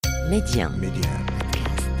ميديا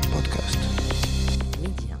بودكاست.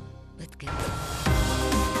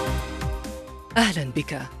 أهلا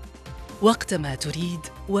بك. وقتما تريد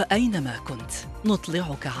وأينما كنت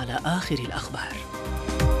نطلعك على آخر الأخبار.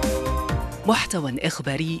 محتوى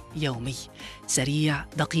إخباري يومي سريع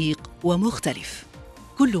دقيق ومختلف،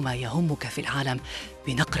 كل ما يهمك في العالم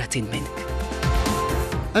بنقرة منك.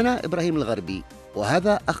 أنا إبراهيم الغربي،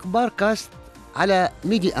 وهذا أخباركاست على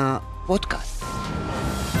ميديا بودكاست.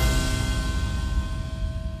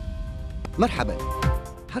 مرحبا.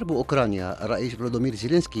 حرب أوكرانيا، الرئيس فلوديمير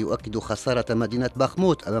زيلينسكي يؤكد خسارة مدينة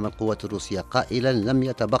باخموت أمام القوات الروسية قائلا لم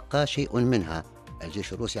يتبقى شيء منها.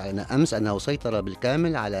 الجيش الروسي أعلن أمس أنه سيطر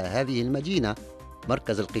بالكامل على هذه المدينة،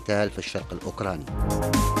 مركز القتال في الشرق الأوكراني.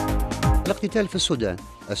 الاقتتال في السودان،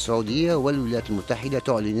 السعودية والولايات المتحدة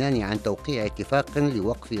تعلنان عن توقيع اتفاق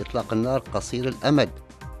لوقف إطلاق النار قصير الأمد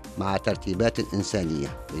مع ترتيبات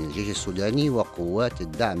إنسانية بين الجيش السوداني وقوات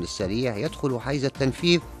الدعم السريع يدخل حيز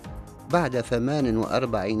التنفيذ بعد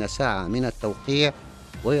 48 ساعة من التوقيع،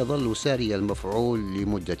 ويظل ساري المفعول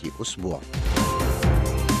لمدة أسبوع.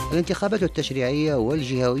 الانتخابات التشريعية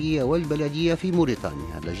والجهوية والبلدية في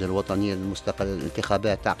موريتانيا، اللجنة الوطنية المستقلة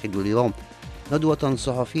للانتخابات تعقد اليوم ندوة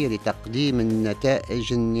صحفية لتقديم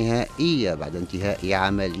النتائج النهائية بعد انتهاء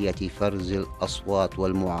عملية فرز الأصوات،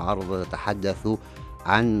 والمعارضة تتحدث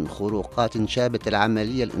عن خروقات شابت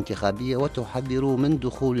العملية الانتخابية وتحذر من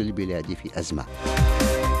دخول البلاد في أزمة.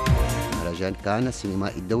 مهرجان كان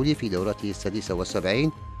السينمائي الدولي في دورته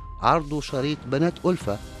 76 عرض شريط بنات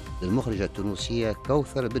ألفة للمخرجة التونسية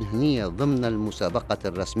كوثر بن هنية ضمن المسابقة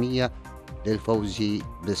الرسمية للفوز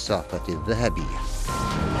بالسعفة الذهبية.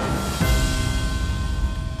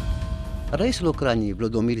 الرئيس الأوكراني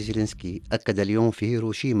فلوديمير زيلينسكي أكد اليوم في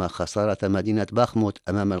هيروشيما خسارة مدينة باخموت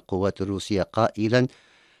أمام القوات الروسية قائلا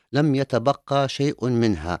لم يتبقى شيء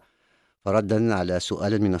منها، فردا على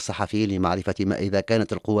سؤال من الصحفي لمعرفة ما إذا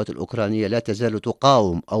كانت القوات الأوكرانية لا تزال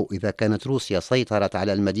تقاوم أو إذا كانت روسيا سيطرت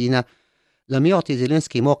على المدينة. لم يعطي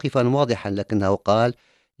زيلينسكي موقفا واضحا، لكنه قال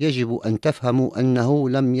يجب أن تفهموا أنه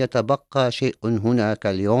لم يتبقى شيء هناك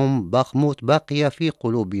اليوم، باخموت باقية في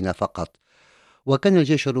قلوبنا فقط. وكان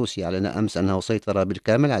الجيش الروسي أعلن أمس أنه سيطر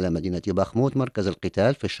بالكامل على مدينة باخموت مركز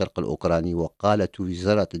القتال في الشرق الأوكراني. وقالت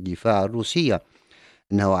وزارة الدفاع الروسية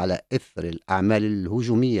أنه على إثر الأعمال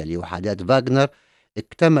الهجومية لوحدات فاغنر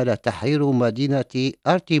اكتمل تحرير مدينة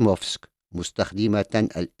أرتيموفسك مستخدمة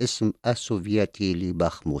الاسم السوفيتي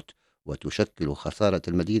لباخموت، وتشكل خسارة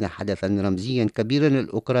المدينة حدثا رمزيا كبيرا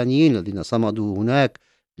للأوكرانيين الذين صمدوا هناك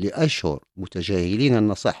لأشهر متجاهلين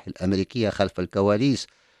النصائح الأمريكية خلف الكواليس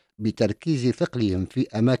بتركيز ثقلهم في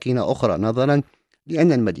أماكن أخرى، نظرا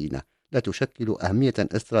لأن المدينة لا تشكل أهمية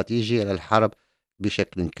استراتيجية للحرب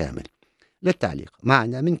بشكل كامل. للتعليق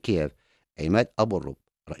معنا من كييف عماد أبو الرب،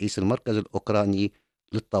 رئيس المركز الأوكراني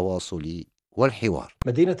للتواصل والحوار.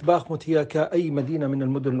 مدينة باخموت هي كأي مدينة من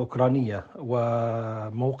المدن الأوكرانية،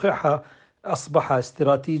 وموقعها أصبح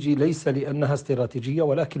استراتيجي ليس لأنها استراتيجية،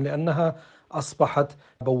 ولكن لأنها أصبحت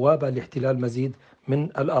بوابة لاحتلال مزيد من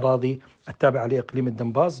الأراضي التابعة لإقليم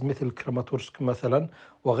الدنباز مثل كراماتورسك مثلا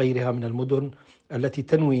وغيرها من المدن التي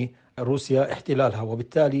تنوي روسيا احتلالها.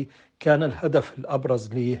 وبالتالي كان الهدف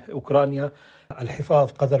الأبرز لأوكرانيا الحفاظ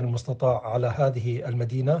قدر المستطاع على هذه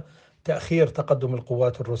المدينة، تأخير تقدم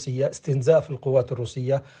القوات الروسية، استنزاف القوات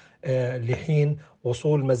الروسية لحين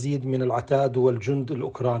وصول مزيد من العتاد والجند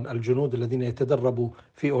الأوكران، الجنود الذين يتدربوا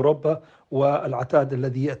في أوروبا والعتاد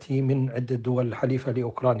الذي يأتي من عدة دول حليفة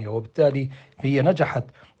لأوكرانيا. وبالتالي هي نجحت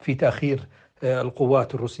في تأخير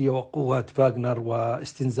القوات الروسية وقوات فاغنر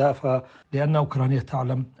واستنزافها، لأن أوكرانيا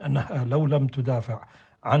تعلم أنها لو لم تدافع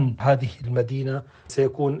عن هذه المدينة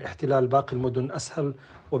سيكون احتلال باقي المدن أسهل،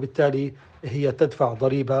 وبالتالي هي تدفع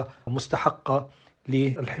ضريبة مستحقة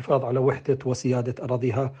للحفاظ على وحدة وسيادة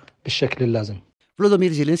أراضيها بالشكل اللازم.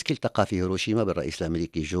 فلوديمير زيلينسكي التقى في هيروشيما بالرئيس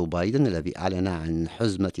الأمريكي جو بايدن الذي أعلن عن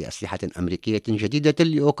حزمة أسلحة أمريكية جديدة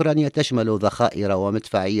لأوكرانيا تشمل ذخائر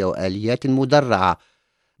ومدفعية وآليات مدرعة،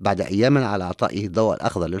 بعد أيام على إعطائه الضوء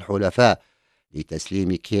الأخضر للحلفاء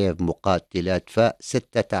لتسليم كييف مقاتلات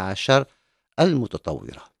ف-16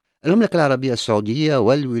 المتطورة. المملكة العربية السعودية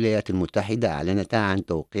والولايات المتحدة أعلنتا عن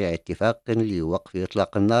توقيع اتفاق لوقف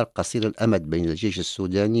إطلاق النار قصير الأمد بين الجيش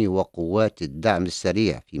السوداني وقوات الدعم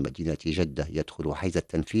السريع في مدينة جدة، يدخل حيز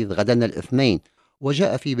التنفيذ غدا الاثنين.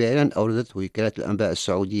 وجاء في بيان أوردته وكالة الأنباء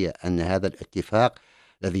السعودية أن هذا الاتفاق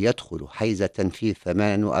الذي يدخل حيز تنفيذ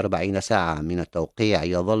 48 ساعة من التوقيع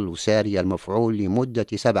يظل ساري المفعول لمدة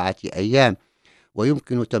 7 أيام،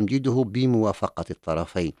 ويمكن تمديده بموافقة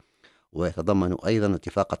الطرفين. ويتضمن أيضا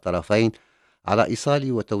اتفاق الطرفين على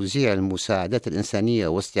إيصال وتوزيع المساعدات الإنسانية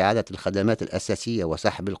واستعادة الخدمات الأساسية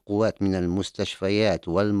وسحب القوات من المستشفيات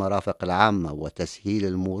والمرافق العامة وتسهيل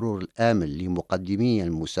المرور الآمن لمقدمي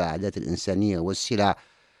المساعدات الإنسانية والسلع،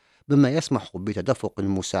 بما يسمح بتدفق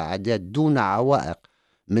المساعدات دون عوائق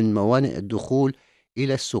من موانئ الدخول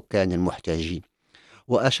إلى السكان المحتاجين.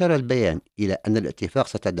 وأشار البيان إلى أن الاتفاق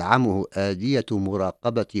ستدعمه آلية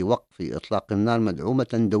مراقبة وقف إطلاق النار مدعومة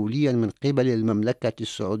دوليا من قبل المملكة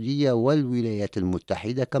السعودية والولايات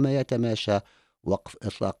المتحدة، كما يتماشى وقف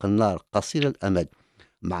إطلاق النار قصير الأمد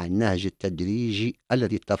مع النهج التدريجي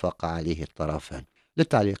الذي اتفق عليه الطرفان.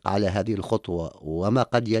 للتعليق على هذه الخطوة وما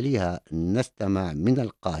قد يليها نستمع من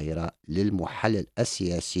القاهرة للمحلل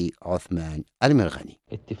السياسي عثمان المرغني.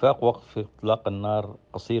 اتفاق وقف إطلاق النار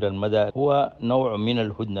قصير المدى هو نوع من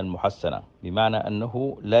الهدنة المحسنة، بمعنى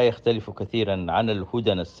أنه لا يختلف كثيرا عن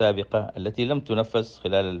الهدنة السابقة التي لم تنفذ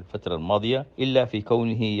خلال الفترة الماضية، إلا في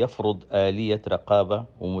كونه يفرض آلية رقابة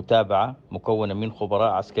ومتابعة مكونة من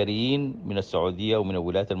خبراء عسكريين من السعودية ومن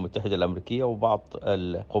الولايات المتحدة الأمريكية وبعض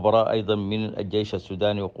الخبراء أيضا من الجيش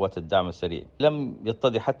السوداني وقوات الدعم السريع. لم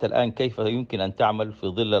يتضح حتى الآن كيف يمكن أن تعمل في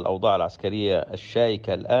ظل الأوضاع العسكرية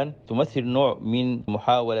الشائكة الآن، تمثل نوع من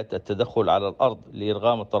محاولة التدخل على الأرض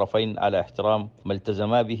لإرغام الطرفين على احترام ما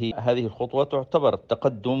التزما به. هذه الخطوة تعتبر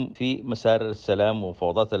تقدم في مسار السلام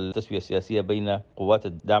ومفاوضات التسوية السياسية بين قوات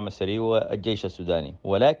الدعم السريع والجيش السوداني،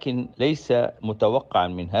 ولكن ليس متوقعا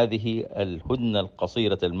من هذه الهدنة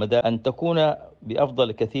القصيرة المدى أن تكون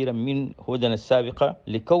بأفضل كثيرا من هدن السابقة،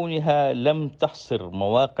 لكونها لم تحصر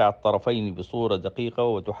مواقع الطرفين بصورة دقيقة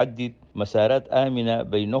وتحدد مسارات آمنة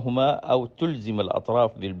بينهما أو تلزم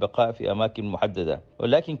الأطراف بالبقاء في أماكن محددة.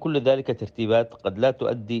 ولكن كل ذلك ترتيبات قد لا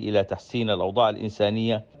تؤدي إلى تحسين الأوضاع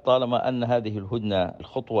الإنسانية، طالما أن هذه الهدنة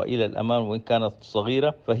الخطوة إلى الأمام وإن كانت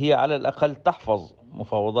صغيرة فهي على الأقل تحفظ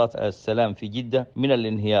مفاوضات السلام في جدة من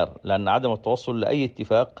الانهيار، لأن عدم التوصل لأي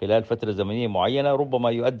اتفاق خلال فترة زمنية معينة ربما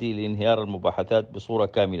يؤدي لانهيار المباحثات بصورة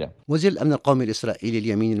كاملة. وزير الأمن القومي الإسرائيلي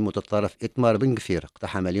اليمين المتطرف إتمار بن غفير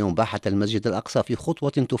اقتحم اليوم باحة المسجد الأقصى في خطوة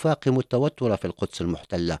تفاقم التوتر في القدس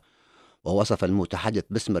المحتلة، ووصف المتحدث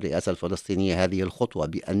باسم الرئاسة الفلسطينية هذه الخطوة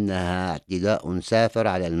بأنها اعتداء سافر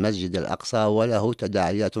على المسجد الأقصى وله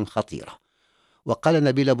تداعيات خطيرة. وقال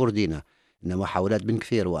نبيل بوردينا إن محاولات بن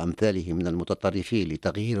غفير وأمثاله من المتطرفين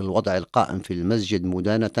لتغيير الوضع القائم في المسجد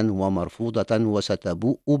مدانة ومرفوضة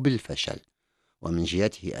وستبوء بالفشل. ومن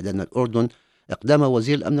جهته أدان الأردن إقدام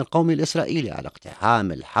وزير الأمن القومي الإسرائيلي على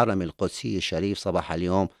اقتحام الحرم القدسي الشريف صباح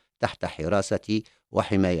اليوم تحت حراسة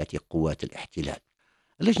وحماية قوات الاحتلال.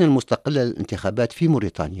 اللجنة المستقلة للانتخابات في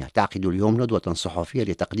موريتانيا تعقد اليوم ندوة صحفية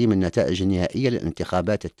لتقديم النتائج النهائية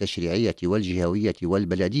للانتخابات التشريعية والجهوية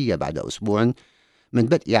والبلدية بعد أسبوع من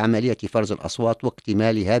بدء عملية فرز الأصوات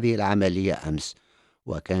واكتمال هذه العملية أمس.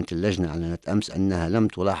 وكانت اللجنة أعلنت أمس أنها لم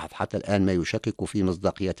تلاحظ حتى الآن ما يشكك في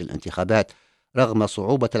مصداقية الانتخابات رغم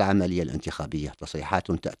صعوبة العملية الانتخابية.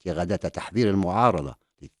 تصريحات تأتي غداة تحذير المعارضة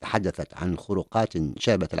التي تحدثت عن خروقات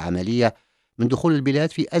شابت العملية من دخول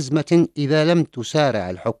البلاد في أزمة إذا لم تسارع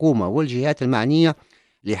الحكومة والجهات المعنية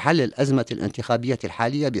لحل الأزمة الانتخابية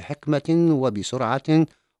الحالية بحكمة وبسرعة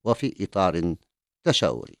وفي إطار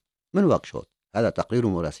تشاوري. من واكشوط هذا تقرير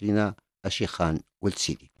مراسلنا الشيخان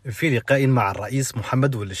والسيدي. في لقاء مع الرئيس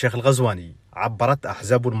محمد والشيخ الغزواني عبرت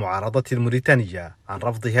أحزاب المعارضة الموريتانية عن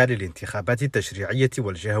رفضها للانتخابات التشريعية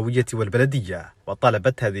والجهوية والبلدية،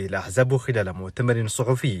 وطالبت هذه الأحزاب خلال مؤتمر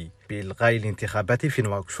صحفي بإلغاء الانتخابات في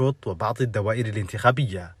نواكشوط وبعض الدوائر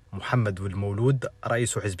الانتخابية. محمد والمولود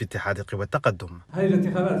رئيس حزب اتحاد قوى التقدم: هذه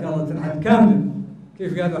الانتخابات يلا تنحل كاملة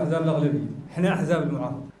كيف قالوا أحزاب الأغلبية، احنا أحزاب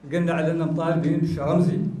المعارضة قلنا على أننا مطالبين بشيء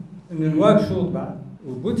رمزي إن نواكشوط بعد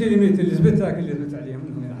وبوتيليميت اللي زبتها اللي زبت عليهم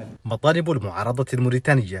منهم ينعاد. مطالب المعارضة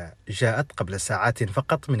الموريتانية جاءت قبل ساعات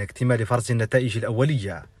فقط من اكتمال فرز النتائج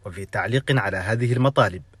الأولية. وفي تعليق على هذه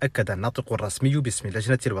المطالب أكد الناطق الرسمي باسم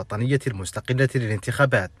اللجنة الوطنية المستقلة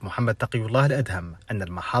للانتخابات محمد تقي الله الأدهم أن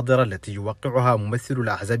المحاضر التي يوقعها ممثل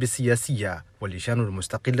الأحزاب السياسية واللجان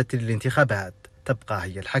المستقلة للانتخابات تبقى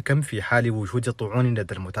هي الحكم في حال وجود طعون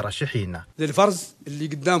لدى المترشحين. الفرز اللي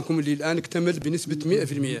قدامكم اللي الآن اكتمل بنسبة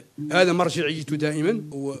 100%، هذا مرجعيته دائما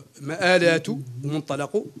ومآلاته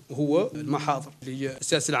ومنطلقه هو المحاضر اللي هي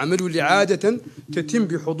أساس العمل، واللي عادة تتم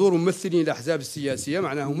بحضور ممثلين الأحزاب السياسية،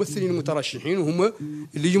 معناه ممثلين المترشحين وهم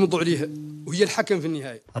اللي يمضوا عليها وهي الحكم في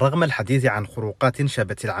النهاية. رغم الحديث عن خروقات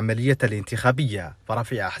شابت العملية الانتخابية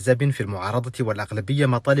ورفع أحزاب في المعارضة والأغلبية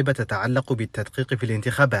مطالب تتعلق بالتدقيق في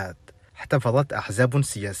الانتخابات، احتفظت أحزاب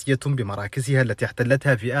سياسية بمراكزها التي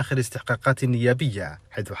احتلتها في آخر استحقاقات النيابية،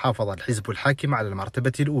 حيث حافظ الحزب الحاكم على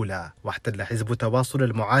المرتبة الأولى واحتل حزب تواصل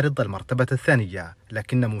المعارض المرتبة الثانية.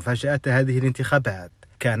 لكن مفاجأة هذه الانتخابات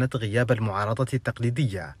كانت غياب المعارضة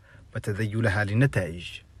التقليدية، وتذيلها للنتائج.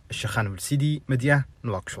 الشيخان والسيدي، مدينة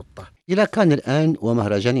نواكشوط. إلى كان الآن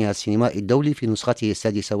ومهرجانها السينمائي الدولي في نسخته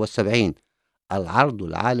 76، العرض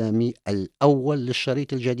العالمي الأول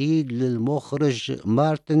للشريط الجديد للمخرج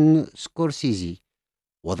مارتن سكورسيزي،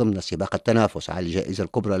 وضمن سباق التنافس على الجائزة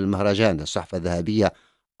الكبرى للمهرجان الصحفة الذهبية،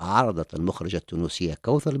 عرضت المخرجة التونسية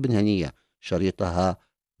كوثر بنهنية شريطها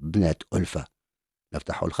بنات ألفة.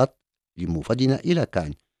 نفتح الخط لمفدنا إلى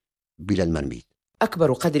كان بلا المرميد.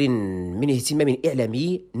 أكبر قدر من اهتمام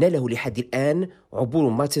إعلامي ناله لحد الآن عبور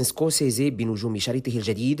مارتن سكورسيزي بنجوم شريطه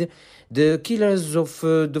الجديد The Killers of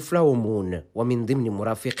the Flower Moon، ومن ضمن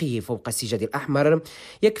مرافقيه فوق السجاد الأحمر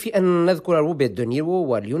يكفي أن نذكر روبرت دونيرو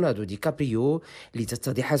وليوناردو دي كابريو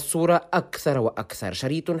لتتضح الصورة أكثر وأكثر.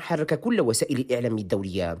 شريط حرك كل وسائل الإعلام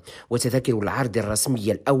الدولية، وتذاكر العرض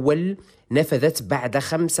الرسمي الأول نفذت بعد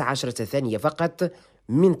 15 ثانية فقط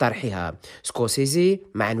من طرحها. سكورسيزي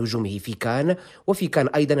مع نجومه في كان، وفي كان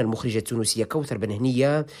أيضا المخرجة التونسية كوثر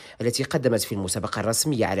بنهنية التي قدمت في المسابقة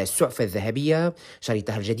الرسمية على السعفة الذهبية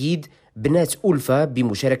شريطها الجديد بنات ألفة،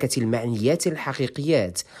 بمشاركة المعنيات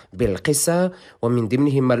الحقيقيات بالقصة، ومن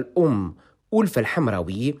ضمنهم الأم ألفة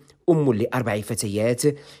الحمراوي، أم ل4 فتيات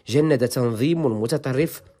جند تنظيم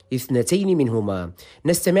متطرف 2 منهما.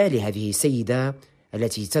 نستمع لهذه السيدة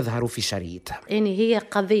التي تظهر في الشريط. يعني هي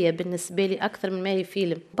قضية بالنسبة لي أكثر من ما هي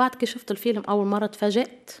فيلم. بعد كي شفت الفيلم أول مرة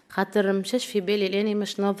تفاجأت، خاطر مشاش في بالي لاني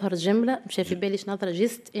مش نظهر جملة، مشاش في بالي نظهر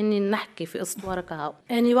جست إني نحكي في أسطورة كهو.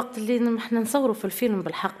 يعني وقت اللي احنا نصوروا في الفيلم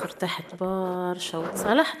بالحق ارتحت برشا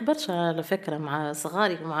وصالحت برشا على فكرة مع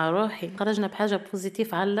صغاري ومع روحي، خرجنا بحاجة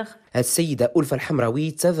بوزيتيف على الأخ. السيدة ألفة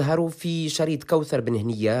الحمراوي تظهر في شريط كوثر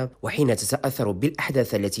بنهنية، وحين تتأثر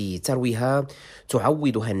بالأحداث التي ترويها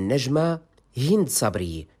تعوضها النجمة هند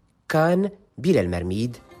صبري. كان بلا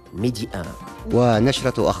المرميد، ميديا.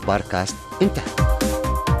 ونشرة أخبار كاست انتهت.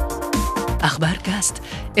 أخبار كاست،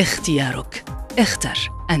 اختيارك،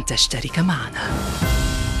 اختر أن تشترك معنا.